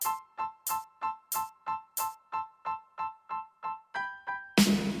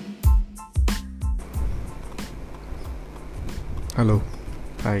Hello.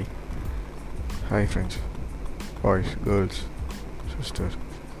 Hi. Hi friends, boys, girls, sister,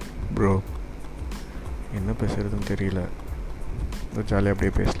 bro. என்ன பேசுகிறதுன்னு தெரியல. ஜாலியாக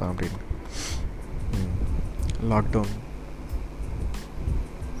அப்படியே பேசலாம் அப்படின்னு. லாக்டவுன்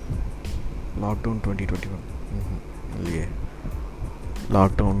 2021 இல்லையே,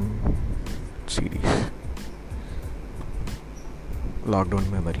 lockdown series, lockdown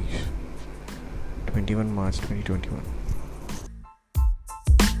memories, 21 March 2021.